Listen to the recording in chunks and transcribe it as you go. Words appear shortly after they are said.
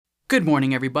Good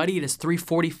morning, everybody. It is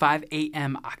 3:45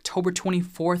 a.m., October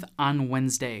 24th on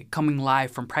Wednesday, coming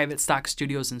live from Private Stock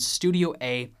Studios in Studio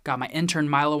A. Got my intern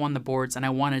Milo on the boards, and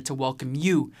I wanted to welcome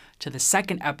you to the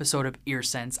second episode of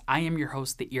EarSense. I am your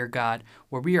host, the Ear God,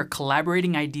 where we are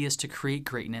collaborating ideas to create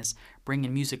greatness,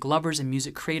 bringing music lovers and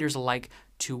music creators alike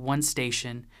to one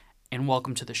station, and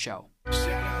welcome to the show.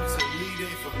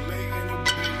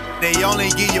 They only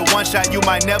give you one shot, you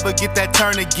might never get that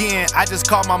turn again. I just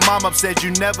called my mom up, said you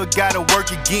never gotta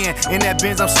work again. In that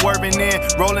Benz I'm swerving in,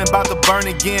 rolling about to burn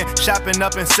again. Shopping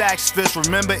up in Saks Fifth,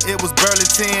 remember it was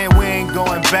Burlington. We ain't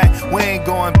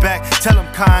going back, tell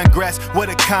them congrats,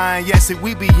 what a kind, yes,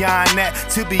 we beyond that.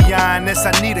 To be honest,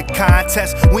 I need a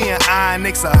contest. We in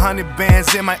Onyx, 100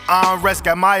 bands in my armrest,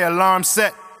 got my alarm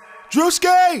set.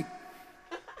 Drewski!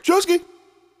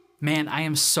 Man, I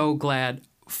am so glad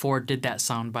Ford did that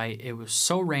soundbite. It was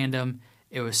so random.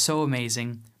 It was so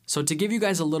amazing. So to give you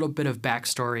guys a little bit of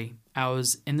backstory, I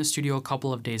was in the studio a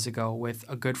couple of days ago with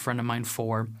a good friend of mine,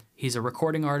 Ford. He's a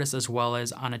recording artist as well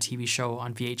as on a TV show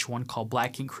on VH1 called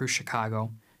Black Ink Crew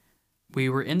Chicago. We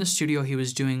were in the studio. He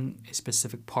was doing a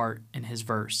specific part in his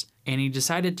verse, and he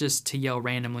decided just to yell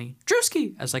randomly,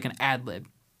 Drewski, as like an ad lib.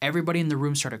 Everybody in the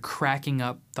room started cracking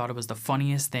up, thought it was the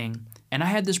funniest thing. And I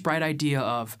had this bright idea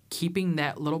of keeping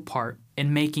that little part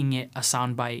and making it a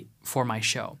soundbite for my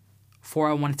show.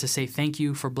 I wanted to say thank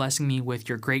you for blessing me with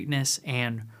your greatness,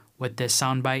 and with this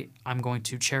soundbite, I'm going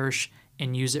to cherish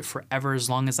and use it forever as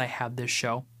long as I have this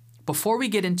show. Before we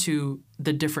get into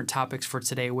the different topics for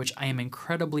today, which I am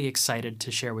incredibly excited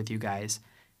to share with you guys,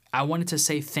 I wanted to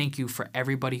say thank you for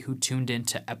everybody who tuned in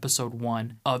to episode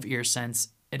 1 of EarSense.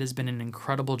 It has been an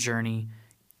incredible journey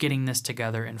getting this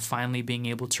together and finally being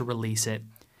able to release it.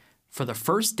 For the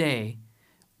first day,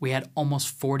 we had almost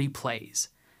 40 plays.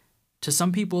 To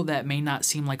some people, that may not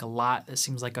seem like a lot. It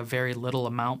seems like a very little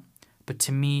amount. But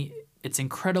to me, it's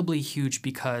incredibly huge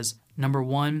because, number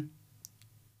one,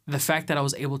 the fact that I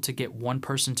was able to get one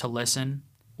person to listen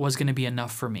was going to be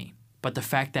enough for me. But the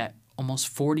fact that almost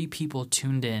 40 people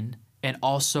tuned in, and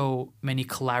also many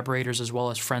collaborators as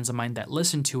well as friends of mine that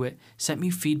listened to it, sent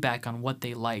me feedback on what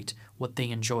they liked, what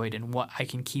they enjoyed, and what I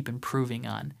can keep improving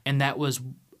on. And that was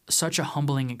such a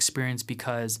humbling experience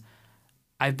because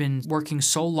I've been working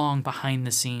so long behind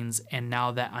the scenes, and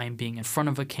now that I'm being in front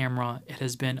of a camera, it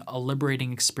has been a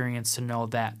liberating experience to know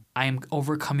that I am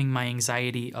overcoming my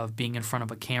anxiety of being in front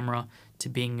of a camera to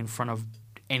being in front of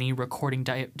any recording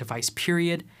device,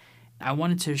 period. I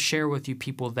wanted to share with you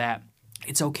people that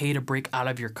it's okay to break out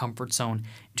of your comfort zone,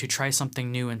 to try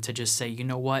something new, and to just say, you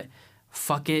know what,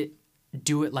 fuck it,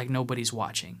 do it like nobody's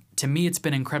watching. To me, it's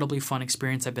been an incredibly fun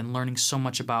experience. I've been learning so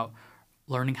much about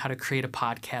learning how to create a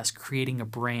podcast, creating a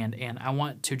brand, and I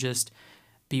want to just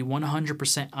be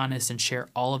 100% honest and share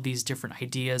all of these different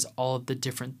ideas, all of the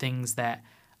different things that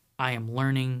I am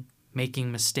learning,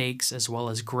 making mistakes, as well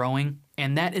as growing.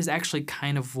 And that is actually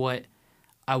kind of what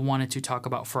I wanted to talk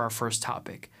about for our first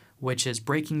topic, which is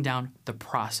breaking down the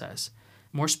process.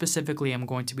 More specifically, I'm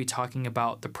going to be talking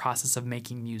about the process of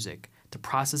making music, the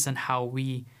process and how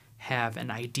we have an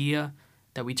idea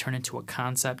that we turn into a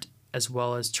concept, as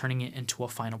well as turning it into a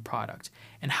final product.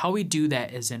 And how we do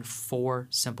that is in 4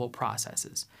 simple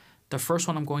processes. The first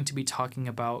one I'm going to be talking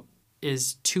about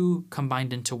is 2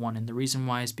 combined into 1. And the reason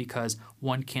why is because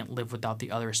one can't live without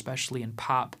the other, especially in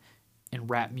pop, in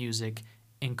rap music,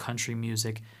 in country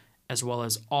music, as well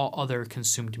as all other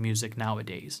consumed music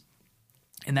nowadays.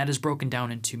 And that is broken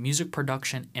down into music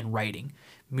production and writing.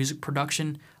 Music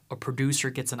production, a producer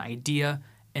gets an idea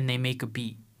and they make a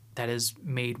beat that is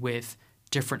made with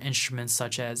different instruments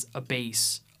such as a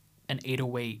bass, an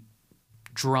 808,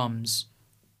 drums,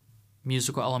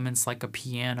 musical elements like a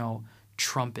piano,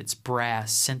 trumpets,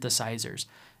 brass, synthesizers,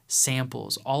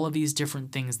 samples, all of these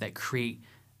different things that create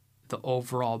the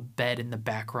overall bed in the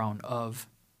background of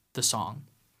the song.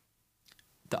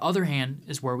 The other hand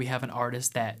is where we have an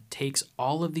artist that takes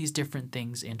all of these different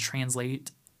things and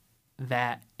translate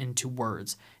that into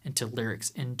words, into lyrics,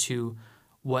 into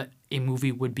what a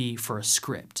movie would be for a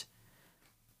script.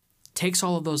 Takes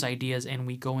all of those ideas and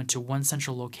we go into one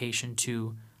central location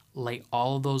to lay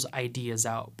all of those ideas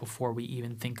out before we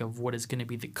even think of what is going to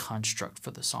be the construct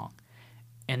for the song.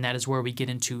 And that is where we get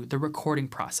into the recording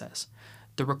process.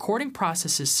 The recording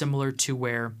process is similar to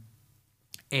where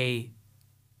a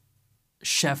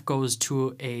chef goes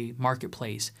to a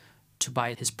marketplace to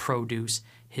buy his produce,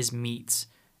 his meats,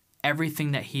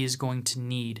 everything that he is going to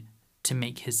need to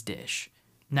make his dish.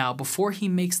 Now, before he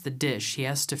makes the dish, he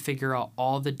has to figure out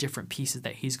all the different pieces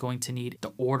that he's going to need,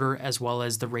 the order as well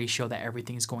as the ratio that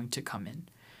everything is going to come in.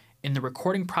 In the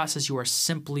recording process, you are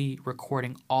simply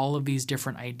recording all of these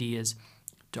different ideas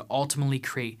to ultimately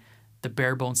create the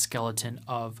bare bones skeleton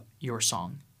of your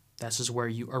song. This is where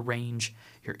you arrange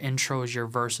your intros, your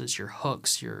verses, your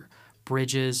hooks, your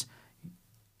bridges,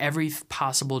 every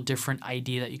possible different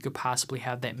idea that you could possibly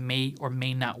have that may or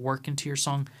may not work into your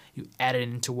song. You add it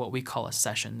into what we call a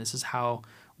session. This is how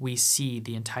we see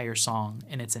the entire song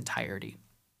in its entirety.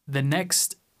 The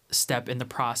next step in the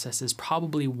process is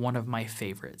probably one of my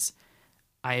favorites.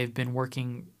 I have been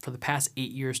working for the past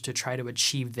 8 years to try to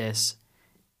achieve this,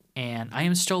 and I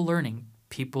am still learning.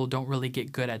 People don't really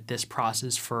get good at this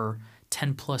process for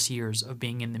 10 plus years of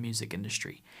being in the music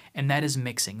industry, and that is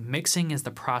mixing. Mixing is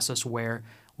the process where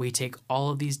we take all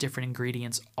of these different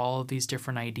ingredients, all of these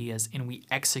different ideas, and we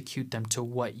execute them to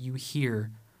what you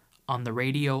hear on the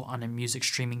radio, on a music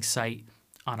streaming site,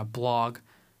 on a blog.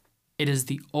 It is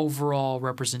the overall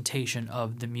representation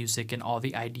of the music and all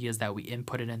the ideas that we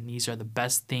inputted, and these are the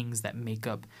best things that make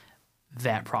up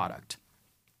that product.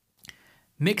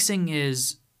 Mixing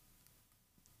is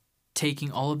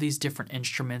taking all of these different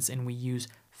instruments, and we use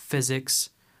physics,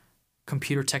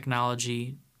 computer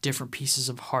technology, different pieces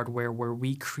of hardware where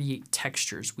we create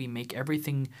textures. We make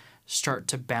everything start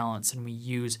to balance, and we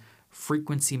use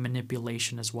frequency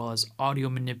manipulation as well as audio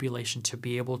manipulation to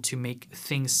be able to make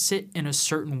things sit in a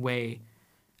certain way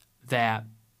that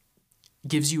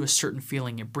gives you a certain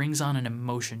feeling. It brings on an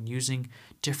emotion using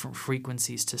different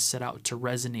frequencies to set out to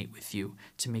resonate with you,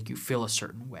 to make you feel a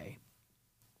certain way.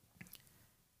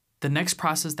 The next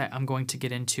process that I'm going to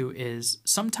get into is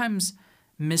sometimes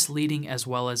misleading as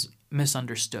well as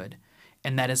misunderstood,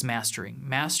 and that is mastering.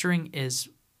 Mastering is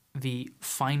the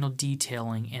final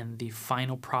detailing and the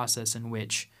final process in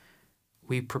which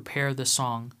we prepare the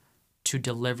song to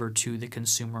deliver to the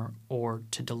consumer or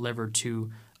to deliver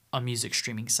to a music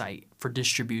streaming site for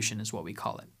distribution is what we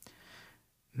call it.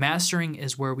 Mastering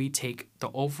is where we take the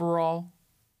overall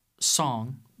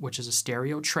song, which is a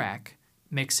stereo track.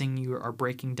 Mixing, you are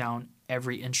breaking down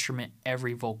every instrument,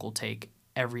 every vocal take,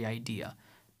 every idea.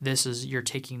 This is, you're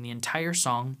taking the entire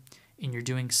song and you're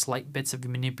doing slight bits of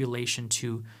manipulation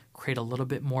to create a little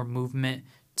bit more movement,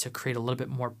 to create a little bit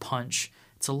more punch.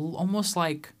 It's almost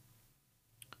like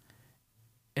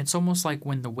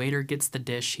when the waiter gets the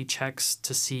dish, he checks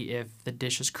to see if the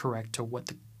dish is correct to what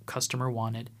the customer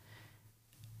wanted.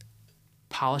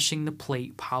 Polishing the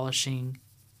plate, polishing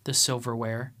the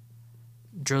silverware,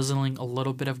 drizzling a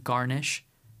little bit of garnish,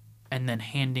 and then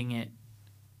handing it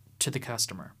to the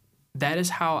customer. That is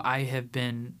how I have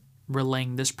been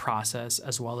relaying this process,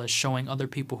 as well as showing other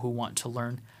people who want to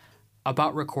learn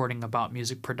about recording, about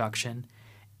music production,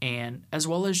 and as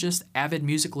well as just avid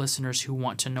music listeners who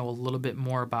want to know a little bit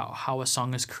more about how a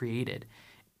song is created,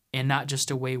 and not just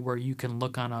a way where you can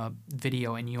look on a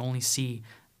video and you only see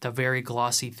the very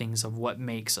glossy things of what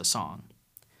makes a song.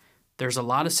 There's a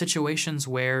lot of situations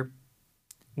where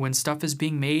when stuff is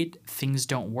being made, things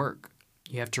don't work.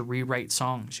 You have to rewrite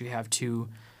songs. You have to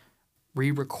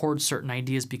re-record certain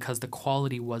ideas because the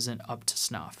quality wasn't up to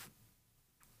snuff.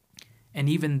 And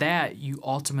even that, you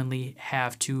ultimately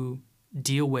have to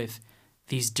deal with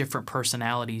these different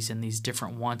personalities and these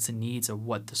different wants and needs of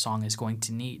what the song is going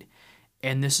to need.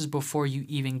 And this is before you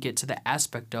even get to the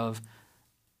aspect of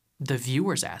the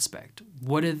viewer's aspect.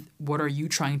 What are you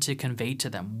trying to convey to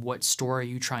them? What story are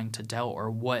you trying to tell?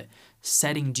 Or what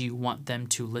setting do you want them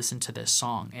to listen to this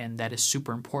song? And that is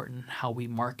super important, how we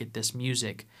market this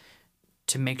music,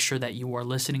 to make sure that you are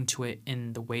listening to it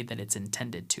in the way that it's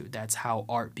intended to. That's how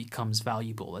art becomes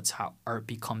valuable. That's how art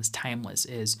becomes timeless,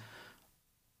 is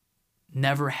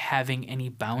never having any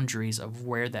boundaries of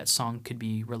where that song could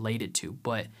be related to,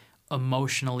 but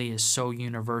emotionally is so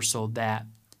universal that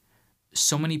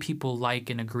so many people like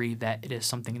and agree that it is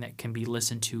something that can be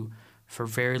listened to for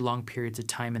very long periods of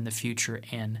time in the future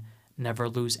and never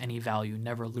lose any value,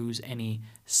 never lose any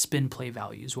spin play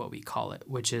value is what we call it,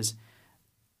 which is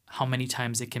how many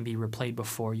times it can be replayed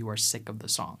before you are sick of the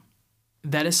song.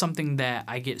 That is something that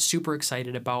I get super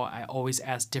excited about. I always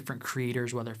ask different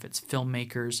creators, whether if it's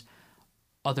filmmakers,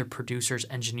 other producers,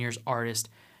 engineers, artists,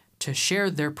 to share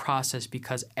their process,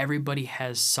 because everybody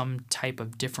has some type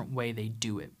of different way they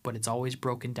do it, but it's always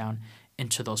broken down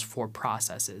into those 4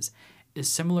 processes. It's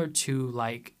similar to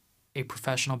like a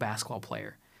professional basketball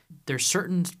player. There's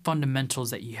certain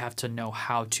fundamentals that you have to know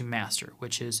how to master,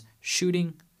 which is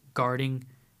shooting, guarding,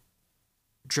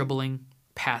 dribbling,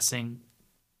 passing,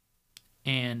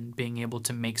 and being able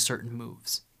to make certain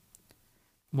moves.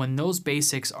 When those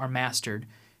basics are mastered,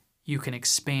 you can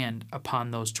expand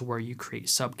upon those to where you create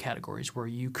subcategories, where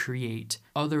you create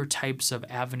other types of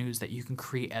avenues that you can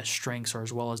create as strengths, or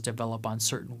as well as develop on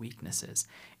certain weaknesses.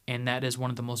 And that is one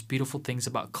of the most beautiful things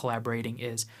about collaborating,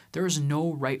 is there is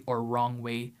no right or wrong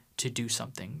way to do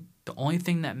something. The only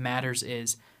thing that matters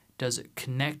is, does it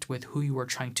connect with who you are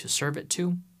trying to serve it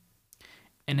to?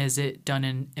 And is it done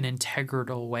in an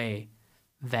integral way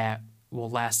that will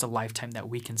last a lifetime, that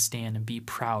we can stand and be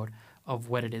proud of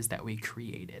what it is that we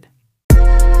created?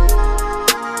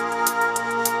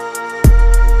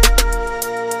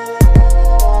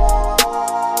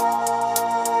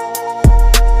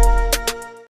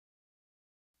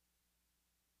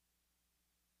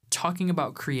 Talking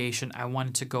about creation, I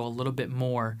wanted to go a little bit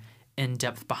more in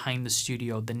depth behind the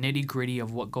studio, the nitty-gritty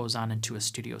of what goes on into a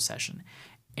studio session.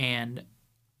 And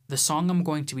the song I'm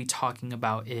going to be talking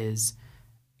about is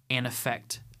An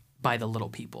Effect by The Little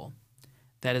People.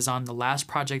 That is on the last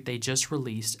project they just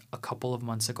released a couple of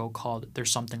months ago called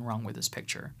There's Something Wrong With This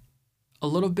Picture. A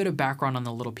little bit of background on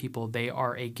The Little People. They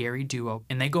are a Gary duo,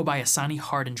 and they go by Asani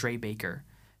Hart and Dre Baker,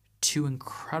 two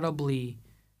incredibly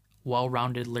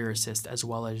well-rounded lyricists as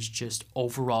well as just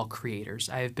overall creators.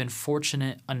 I have been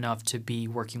fortunate enough to be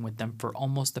working with them for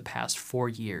almost the past 4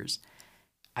 years.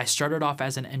 I started off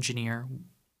as an engineer.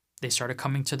 They started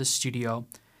coming to the studio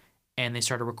and they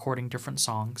started recording different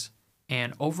songs.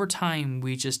 And over time,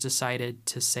 we just decided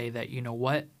to say that, you know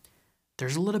what,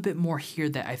 there's a little bit more here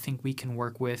that I think we can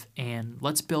work with, and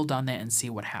let's build on that and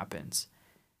see what happens.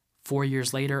 4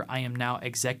 years later, I am now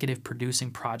executive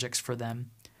producing projects for them.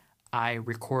 I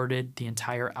recorded the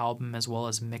entire album as well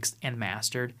as mixed and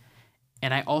mastered.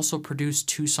 And I also produced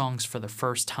 2 songs for the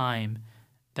first time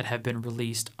that have been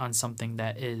released on something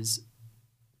that is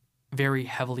very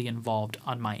heavily involved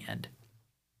on my end.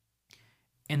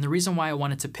 And the reason why I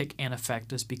wanted to pick An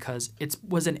Effect is because it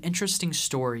was an interesting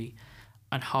story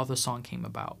on how the song came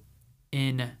about.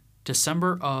 In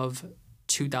December of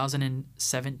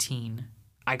 2017,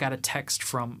 I got a text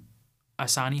from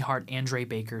Asani Hart and Dre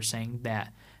Baker saying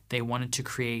that they wanted to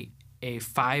create a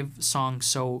 5-song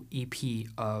EP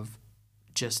of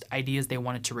just ideas they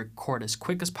wanted to record as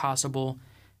quick as possible,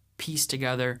 piece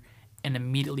together, and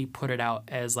immediately put it out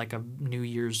as like a New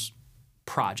Year's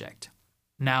project.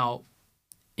 Now,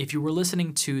 if you were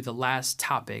listening to the last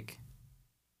topic,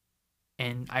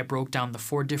 and I broke down the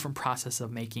 4 different processes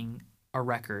of making a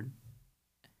record,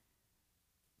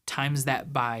 times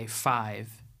that by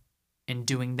 5 and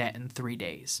doing that in 3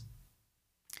 days.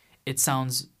 It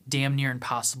sounds damn near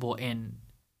impossible, and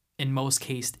in most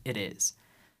cases it is.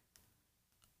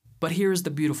 But here's the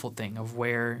beautiful thing of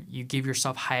where you give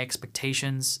yourself high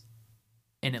expectations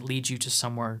and it leads you to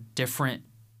somewhere different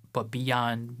but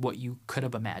beyond what you could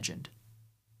have imagined.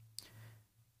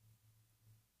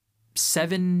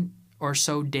 7 or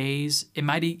so days, it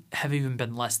might have even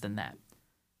been less than that.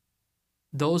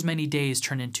 Those many days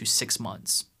turned into 6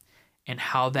 months. And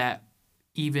how that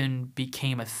even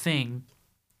became a thing,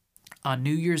 on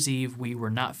New Year's Eve, we were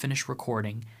not finished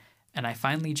recording, and I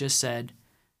finally just said,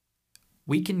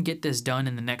 we can get this done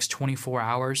in the next 24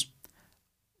 hours,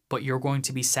 but you're going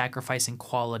to be sacrificing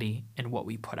quality in what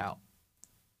we put out.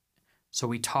 So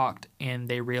we talked, and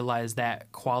they realized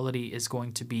that quality is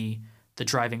going to be the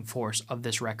driving force of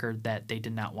this record, that they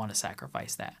did not want to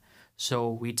sacrifice that. So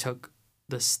we took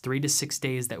the 3 to 6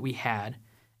 days that we had,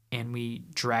 and we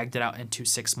dragged it out into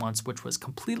 6 months, which was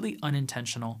completely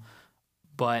unintentional,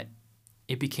 but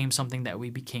it became something that we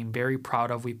became very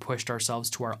proud of. We pushed ourselves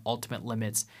to our ultimate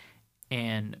limits,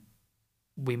 and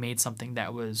we made something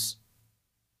that was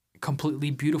completely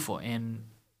beautiful. And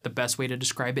the best way to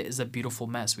describe it is a beautiful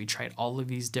mess. We tried all of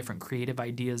these different creative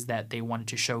ideas that they wanted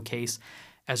to showcase,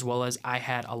 as well as I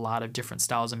had a lot of different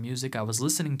styles of music I was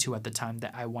listening to at the time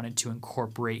that I wanted to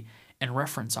incorporate and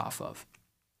reference off of.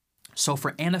 So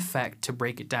for An Effect, to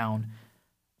break it down,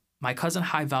 my cousin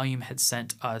High Volume had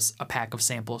sent us a pack of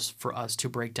samples for us to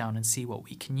break down and see what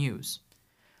we can use.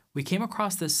 We came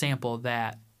across this sample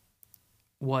that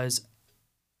was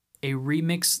a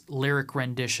remix lyric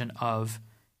rendition of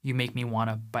You Make Me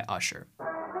Wanna by Usher.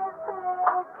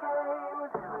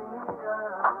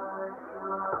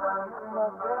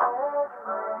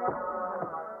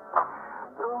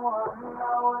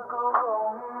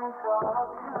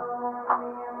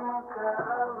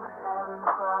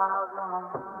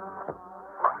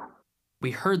 We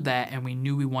heard that and we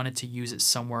knew we wanted to use it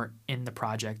somewhere in the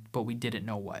project, but we didn't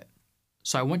know what.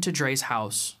 So I went to Dre's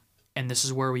house, and this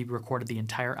is where we recorded the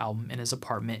entire album, in his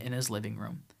apartment, in his living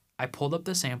room. I pulled up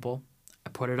the sample, I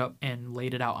put it up and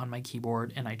laid it out on my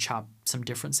keyboard, and I chopped some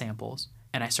different samples,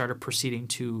 and I started proceeding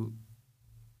to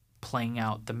playing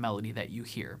out the melody that you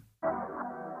hear.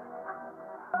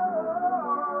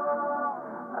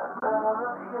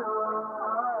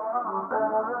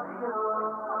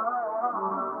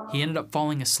 He ended up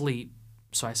falling asleep,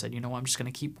 So I said, you know what, I'm just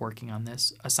going to keep working on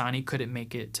this. Asani couldn't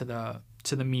make it to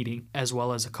the meeting, as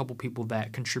well as a couple people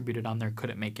that contributed on there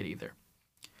couldn't make it either.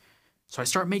 So I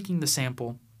start making the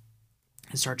sample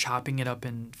and start chopping it up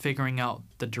and figuring out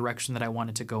the direction that I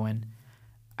wanted to go in.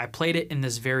 I played it in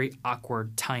this very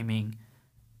awkward timing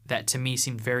that to me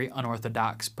seemed very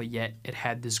unorthodox, but yet it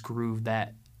had this groove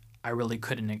that I really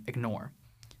couldn't ignore.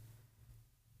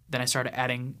 Then I started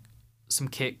adding some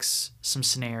kicks, some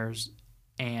snares,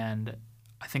 and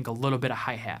I think a little bit of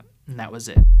hi-hat, and that was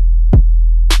it.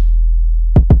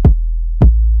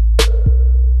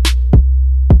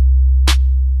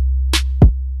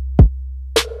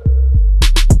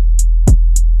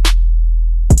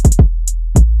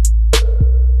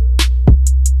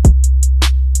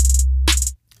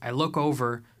 I look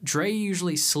over. Dre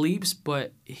usually sleeps,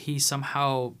 but he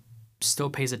somehow still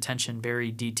pays attention,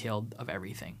 very detailed of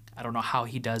everything. I don't know how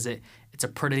he does it. It's a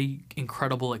pretty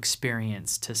incredible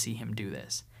experience to see him do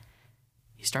this.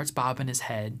 He starts bobbing his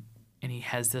head, and he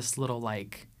has this little,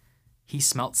 like, he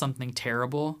smelt something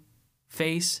terrible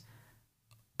face,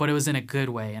 but it was in a good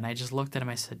way. And I just looked at him.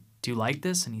 I said, do you like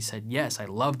this? And he said, yes, I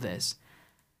love this.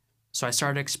 So I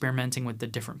started experimenting with the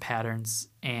different patterns,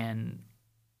 and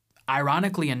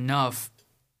ironically enough,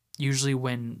 usually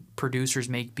when producers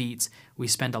make beats, we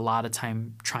spend a lot of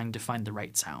time trying to find the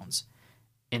right sounds.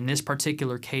 In this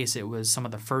particular case, it was some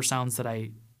of the first sounds that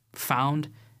I found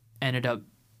ended up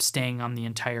staying on the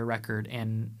entire record,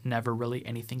 and never really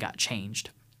anything got changed.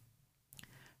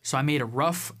 So I made a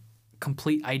rough,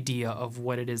 complete idea of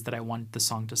what it is that I wanted the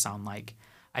song to sound like.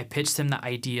 I pitched him the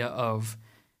idea of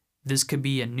this could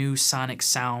be a new sonic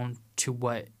sound to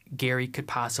what Gary could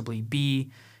possibly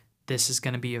be. This is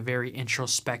going to be a very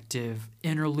introspective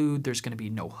interlude. There's going to be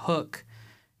no hook.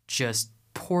 Just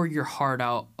pour your heart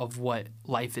out of what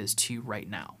life is to you right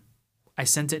now. I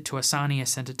sent it to Asani. I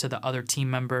sent it to the other team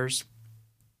members.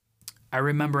 I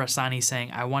remember Asani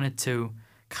saying, I wanted to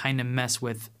kind of mess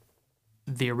with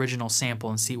the original sample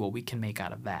and see what we can make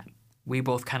out of that. We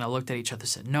both kind of looked at each other and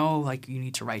said, no, like, you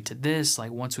need to write to this.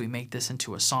 Like, once we make this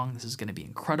into a song, this is going to be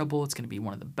incredible. It's going to be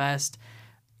one of the best.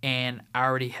 And I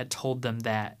already had told them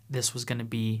that this was going to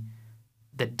be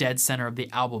the dead center of the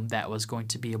album that was going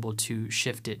to be able to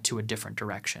shift it to a different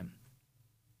direction.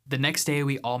 The next day,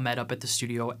 we all met up at the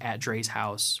studio at Dre's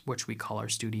house, which we call our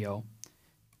studio.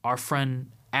 Our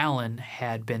friend Alan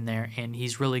had been there, and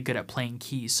he's really good at playing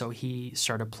keys, so he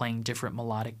started playing different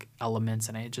melodic elements,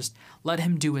 and I just let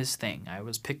him do his thing. I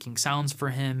was picking sounds for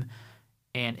him,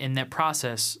 and in that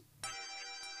process,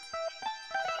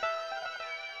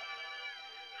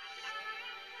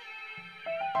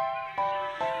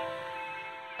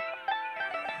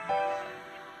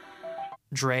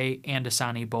 Dre and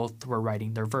Asani both were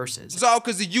writing their verses. It's all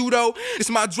cause of you though. It's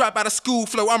my drop out of school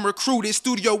flow. I'm recruited.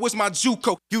 Studio was my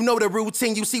JUCO. You know the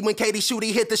routine you see when Katie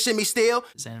Shooty hit the shimmy still.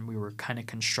 And we were kind of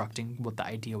constructing what the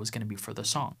idea was going to be for the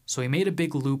song. So we made a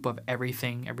big loop of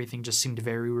everything. Everything just seemed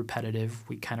very repetitive.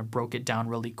 We kind of broke it down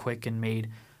really quick and made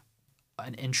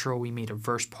an intro. We made a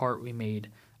verse part. We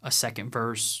made a second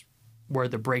verse where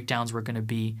the breakdowns were going to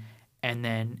be. And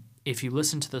then if you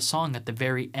listen to the song at the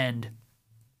very end,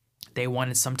 they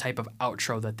wanted some type of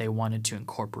outro that they wanted to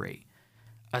incorporate.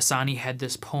 Asani had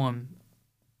this poem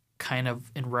kind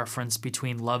of in reference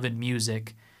between love and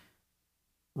music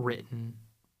written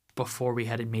before we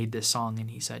had made this song,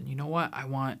 and he said, you know what, I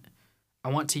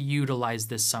want to utilize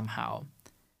this somehow.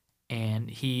 And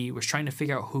he was trying to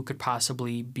figure out who could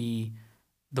possibly be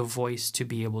the voice to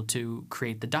be able to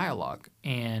create the dialogue.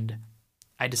 And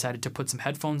I decided to put some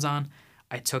headphones on.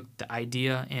 I took the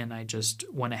idea and I just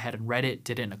went ahead and read it,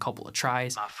 did it in a couple of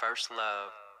tries. My first love.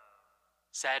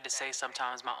 Sad to say,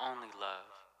 sometimes my only love.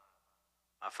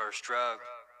 My first drug.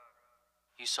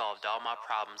 You solved all my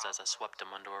problems as I swept them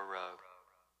under a rug.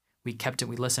 We kept it,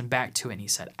 we listened back to it, and he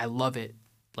said, I love it,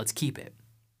 let's keep it.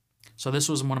 So this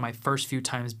was one of my first few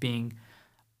times being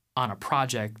on a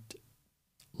project,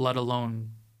 let alone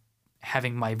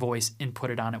having my voice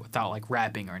inputted on it without like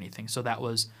rapping or anything. So that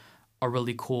was a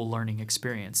really cool learning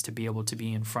experience to be able to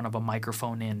be in front of a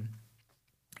microphone and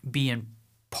being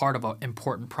part of an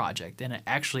important project. And it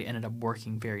actually ended up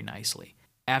working very nicely.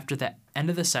 After the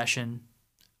end of the session,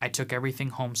 I took everything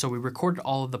home. So we recorded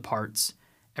all of the parts.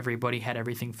 Everybody had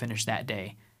everything finished that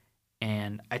day.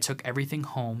 And I took everything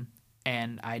home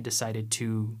and I decided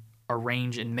to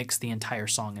arrange and mix the entire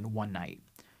song in one night.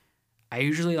 I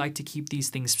usually like to keep these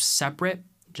things separate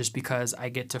just because I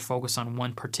get to focus on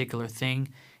one particular thing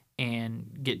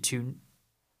and get to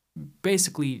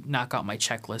basically knock out my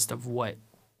checklist of what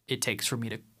it takes for me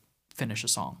to finish a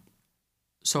song.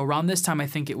 So around this time, I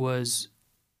think it was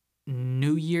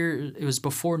New Year. It was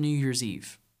before New Year's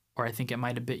Eve. or I think it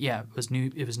might have been, yeah, it was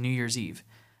New Year's Eve.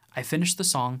 I finished the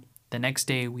song. The next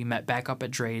day, we met back up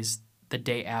at Dre's the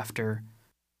day after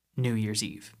New Year's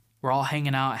Eve. We're all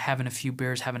hanging out, having a few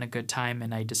beers, having a good time,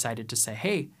 and I decided to say,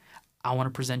 hey, I want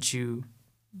to present you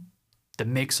the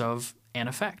mix of An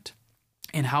Effect.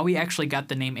 And how we actually got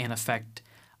the name An Effect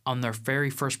on their very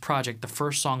first project, the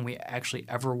first song we actually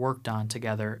ever worked on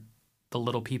together, The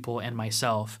Little People and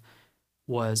myself,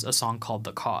 was a song called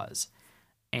The Cause.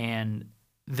 And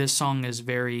this song is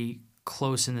very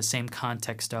close in the same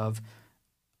context of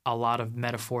a lot of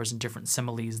metaphors and different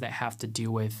similes that have to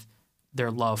do with their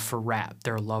love for rap,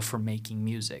 their love for making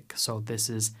music. So this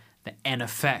is the An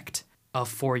Effect of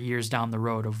 4 years down the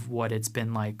road of what it's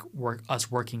been like us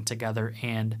working together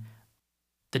and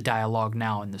the dialogue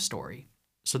now in the story.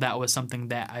 So that was something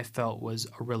that I felt was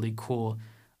a really cool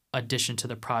addition to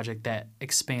the project that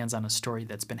expands on a story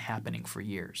that's been happening for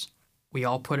years. We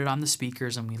all put it on the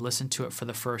speakers and we listened to it for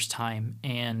the first time.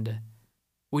 And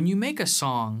when you make a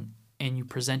song and you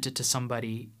present it to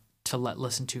somebody to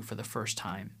listen to for the first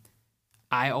time,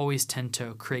 I always tend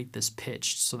to create this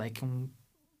pitch so that I can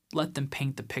let them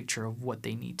paint the picture of what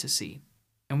they need to see.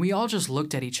 And we all just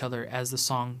looked at each other as the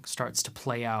song starts to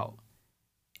play out.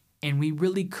 And we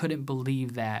really couldn't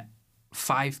believe that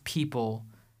 5 people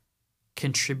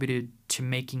contributed to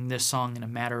making this song in a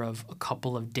matter of a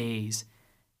couple of days.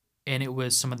 And it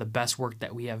was some of the best work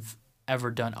that we have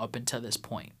ever done up until this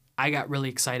point. I got really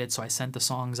excited, so I sent the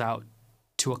songs out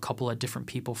to a couple of different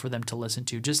people for them to listen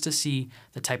to just to see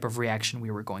the type of reaction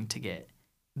we were going to get.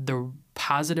 The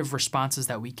positive responses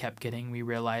that we kept getting, we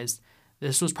realized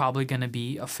this was probably going to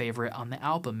be a favorite on the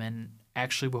album. And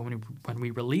actually, when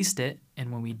we released it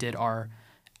and when we did our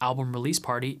album release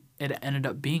party, it ended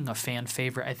up being a fan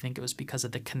favorite. I think it was because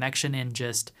of the connection and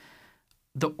just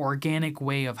the organic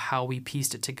way of how we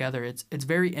pieced it together. It's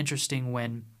very interesting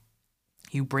when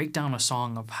you break down a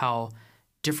song of how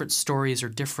different stories or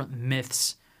different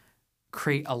myths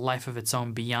create a life of its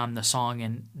own beyond the song.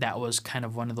 And that was kind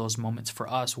of one of those moments for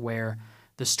us where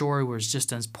the story was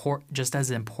just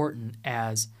as important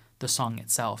as the song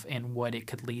itself and what it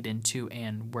could lead into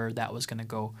and where that was going to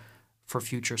go for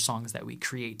future songs that we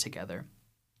create together.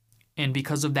 And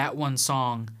because of that one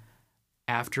song,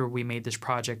 after we made this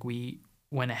project, we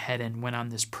went ahead and went on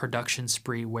this production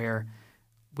spree where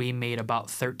we made about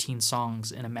 13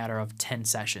 songs in a matter of 10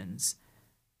 sessions,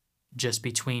 just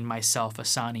between myself,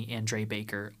 Asani, and Dre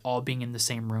Baker, all being in the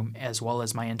same room, as well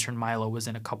as my intern Milo was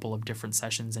in a couple of different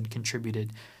sessions and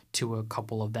contributed to a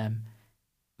couple of them.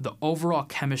 The overall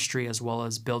chemistry, as well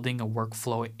as building a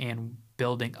workflow and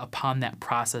building upon that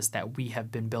process that we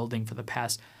have been building for the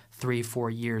past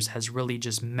 3-4 years, has really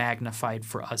just magnified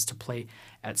for us to play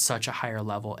at such a higher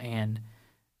level. And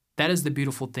that is the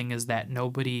beautiful thing, is that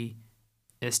nobody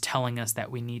is telling us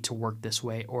that we need to work this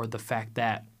way, or the fact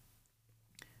that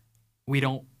we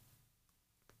don't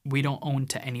own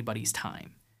to anybody's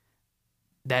time.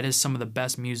 That is some of the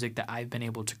best music that I've been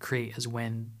able to create, is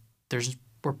when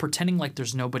we're pretending like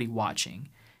there's nobody watching,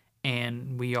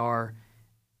 and we are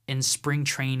in spring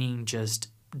training just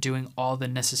doing all the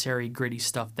necessary gritty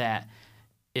stuff that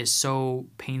is so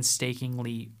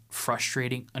painstakingly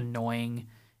frustrating, annoying,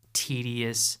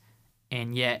 tedious,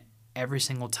 and yet every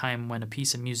single time when a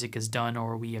piece of music is done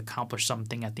or we accomplish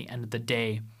something at the end of the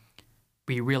day,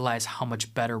 we realize how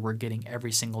much better we're getting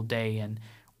every single day, and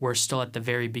we're still at the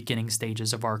very beginning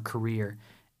stages of our career.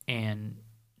 And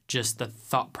just the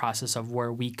thought process of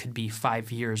where we could be 5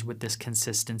 years with this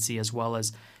consistency, as well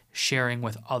as sharing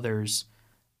with others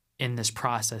in this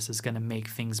process, is going to make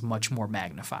things much more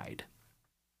magnified.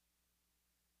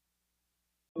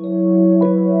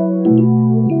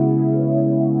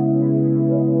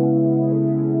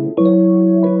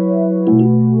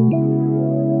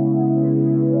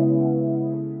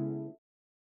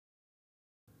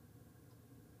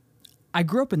 I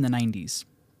grew up in the 90s,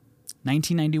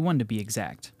 1991 to be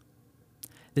exact.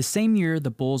 The same year,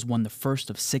 the Bulls won the first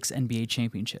of 6 NBA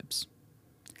championships.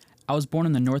 I was born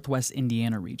in the Northwest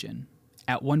Indiana region.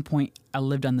 At one point, I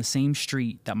lived on the same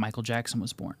street that Michael Jackson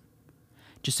was born,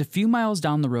 just a few miles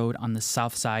down the road on the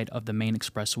south side of the main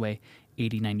expressway,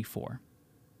 8094.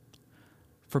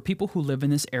 For people who live in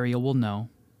this area will know,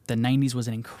 the 90s was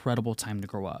an incredible time to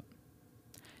grow up.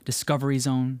 Discovery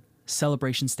Zone,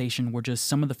 Celebration Station were just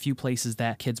some of the few places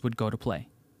that kids would go to play.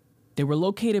 They were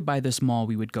located by this mall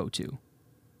we would go to.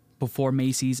 Before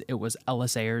Macy's, it was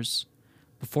Ellis Ayers.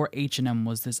 Before H&M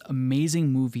was this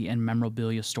amazing movie and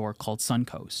memorabilia store called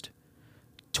Suncoast.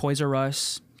 Toys R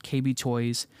Us, KB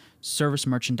Toys, Service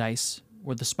Merchandise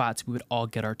were the spots we would all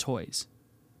get our toys.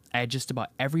 I had just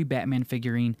about every Batman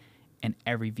figurine and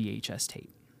every VHS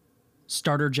tape.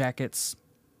 Starter jackets,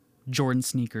 Jordan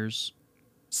Sneakers,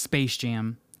 Space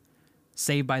Jam,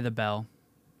 Saved by the Bell,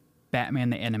 Batman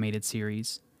the Animated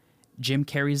Series, Jim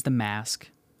Carrey's The Mask,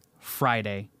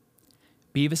 Friday,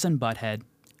 Beavis and Butthead,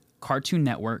 Cartoon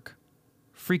Network,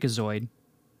 Freakazoid,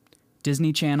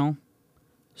 Disney Channel,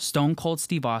 Stone Cold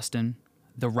Steve Austin,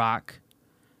 The Rock,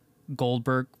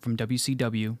 Goldberg from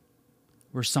WCW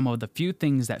were some of the few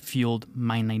things that fueled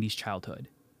my 90s childhood.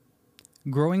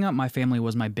 Growing up, my family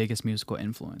was my biggest musical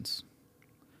influence.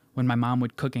 When my mom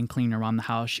would cook and clean around the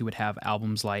house, she would have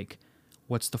albums like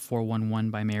What's the 411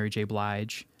 by Mary J.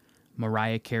 Blige,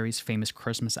 Mariah Carey's famous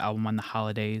Christmas album on the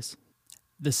holidays,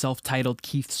 the self-titled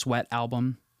Keith Sweat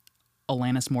album,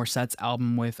 Alanis Morissette's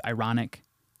album with Ironic,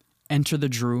 Enter the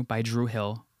Drew by Drew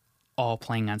Hill, all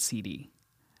playing on CD.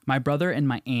 My brother and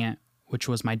my aunt, which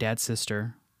was my dad's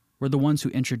sister, were the ones who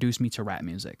introduced me to rap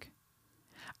music.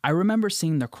 I remember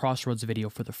seeing the Crossroads video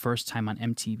for the first time on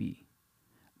MTV.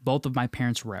 Both of my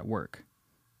parents were at work.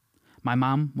 My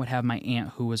mom would have my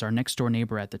aunt, who was our next door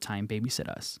neighbor at the time, babysit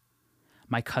us.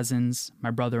 My cousins, my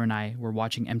brother, and I were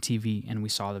watching MTV and we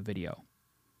saw the video.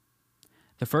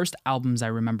 The first albums I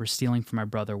remember stealing from my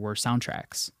brother were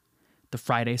soundtracks: the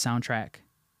Friday soundtrack,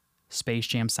 Space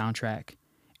Jam soundtrack,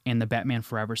 and the Batman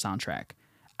Forever soundtrack.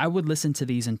 I would listen to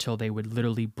these until they would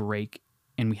literally break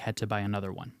and we had to buy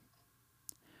another one.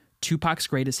 Tupac's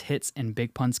Greatest Hits and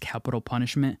Big Pun's Capital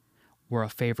Punishment were a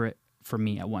favorite for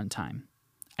me at one time.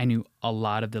 I knew a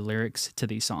lot of the lyrics to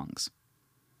these songs.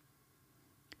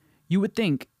 You would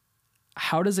think,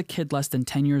 how does a kid less than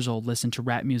 10 years old listen to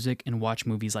rap music and watch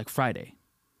movies like Friday?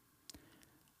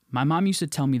 My mom used to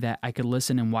tell me that I could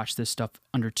listen and watch this stuff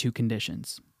under two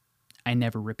conditions. I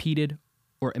never repeated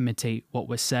or imitate what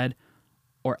was said,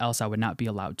 or else I would not be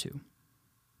allowed to.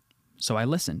 So I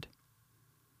listened.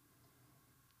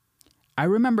 I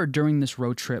remember during this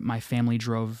road trip, my family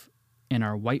drove in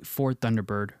our white Ford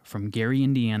Thunderbird from Gary,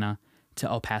 Indiana to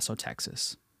El Paso,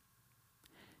 Texas.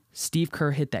 Steve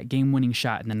Kerr hit that game-winning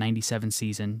shot in the 97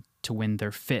 season to win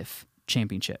their 5th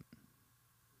championship.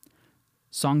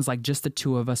 Songs like Just the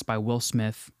Two of Us by Will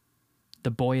Smith,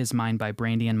 The Boy Is Mine by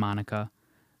Brandy and Monica,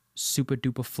 Super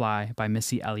Duper Fly by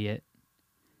Missy Elliott,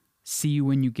 See You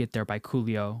When You Get There by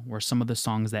Coolio were some of the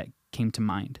songs that came to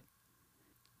mind.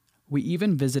 We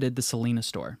even visited the Selena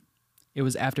store. It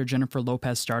was after Jennifer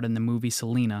Lopez starred in the movie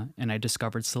Selena, and I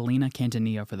discovered Selena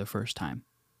Quintanilla for the first time.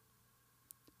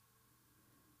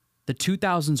 The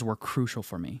 2000s were crucial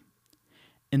for me.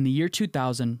 In the year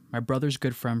 2000, my brother's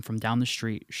good friend from down the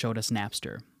street showed us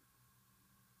Napster.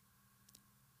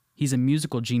 He's a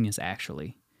musical genius,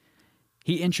 actually.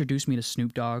 He introduced me to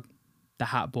Snoop Dogg, the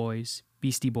Hot Boys,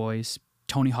 Beastie Boys,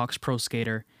 Tony Hawk's Pro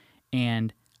Skater,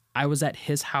 and I was at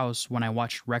his house when I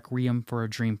watched Requiem for a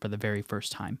Dream for the very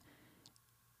first time.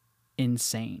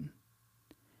 Insane.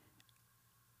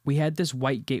 We had this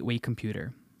white gateway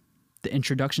computer, the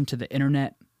introduction to the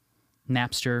internet,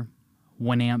 Napster,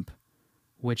 Winamp,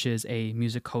 which is a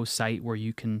music host site where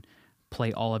you can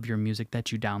play all of your music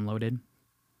that you downloaded,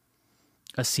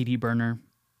 a CD burner,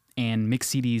 and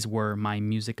mixed CDs were my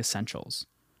music essentials.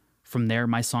 From there,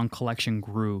 my song collection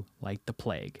grew like the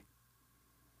plague.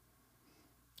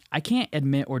 I can't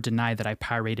admit or deny that I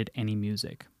pirated any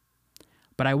music,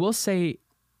 but I will say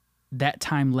that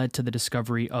time led to the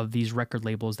discovery of these record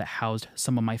labels that housed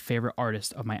some of my favorite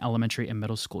artists of my elementary and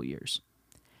middle school years.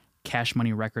 Cash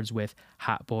Money Records with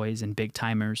Hot Boys and Big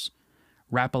Timers,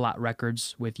 Rap-A-Lot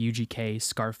Records with UGK,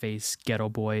 Scarface, Ghetto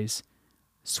Boys,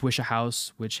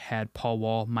 Swishahouse, which had Paul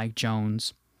Wall, Mike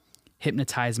Jones,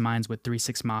 Hypnotized Minds with 3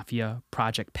 6 Mafia,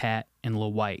 Project Pat, and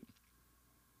Lil White.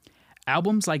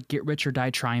 Albums like Get Rich or Die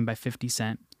Trying by 50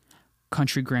 Cent,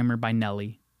 Country Grammar by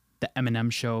Nelly, The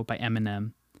Eminem Show by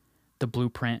Eminem, The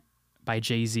Blueprint by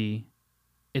Jay-Z,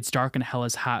 It's Dark and Hell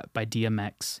is Hot by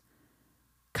DMX,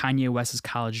 Kanye West's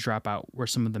College Dropout were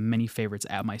some of the many favorites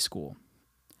at my school.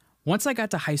 Once I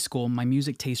got to high school, my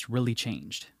music taste really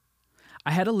changed.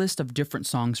 I had a list of different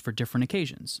songs for different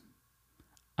occasions.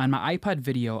 On my iPod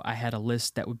video, I had a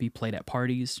list that would be played at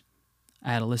parties.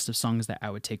 I had a list of songs that I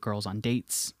would take girls on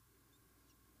dates.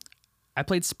 I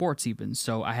played sports even,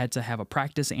 so I had to have a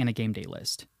practice and a game day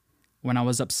list. When I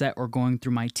was upset or going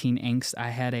through my teen angst, I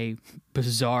had a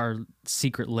bizarre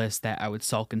secret list that I would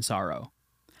sulk in sorrow.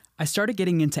 I started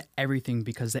getting into everything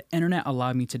because the internet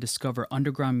allowed me to discover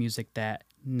underground music that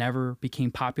never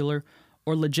became popular,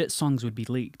 or legit songs would be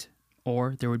leaked,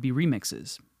 or there would be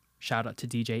remixes. Shout out to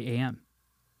DJ AM.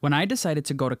 When I decided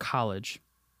to go to college,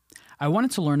 I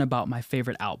wanted to learn about my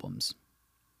favorite albums,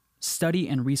 study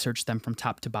and research them from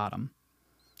top to bottom,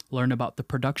 learn about the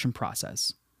production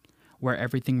process, where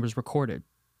everything was recorded,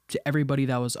 to everybody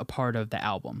that was a part of the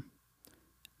album,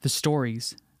 the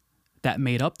stories, that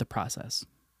made up the process.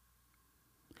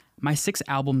 My 6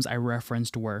 albums I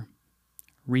referenced were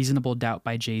Reasonable Doubt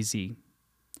by Jay-Z,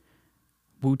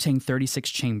 Wu-Tang 36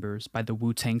 Chambers by the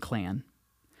Wu-Tang Clan,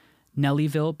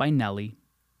 Nellyville by Nelly,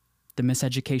 The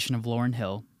Miseducation of Lauryn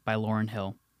Hill by Lauryn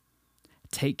Hill,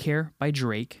 Take Care by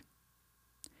Drake,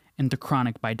 and The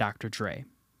Chronic by Dr. Dre.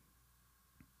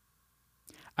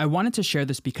 I wanted to share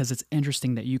this because it's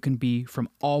interesting that you can be from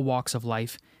all walks of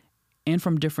life and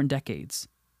from different decades.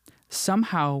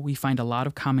 Somehow we find a lot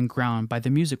of common ground by the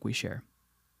music we share.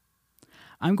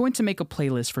 I'm going to make a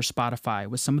playlist for Spotify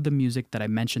with some of the music that I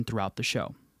mentioned throughout the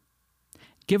show.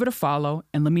 Give it a follow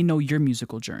and let me know your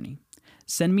musical journey.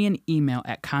 Send me an email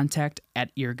at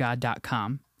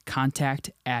contact@eargod.com,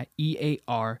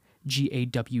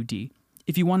 contact@EARGAWD,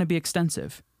 if you want to be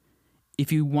extensive.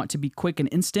 If you want to be quick and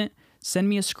instant, send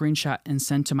me a screenshot and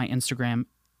send to my Instagram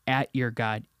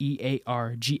 @eargod,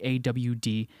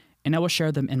 EARGAWD, and I will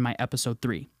share them in my episode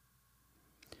 3.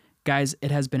 Guys,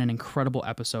 it has been an incredible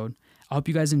episode. I hope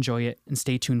you guys enjoy it and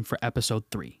stay tuned for episode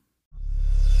 3.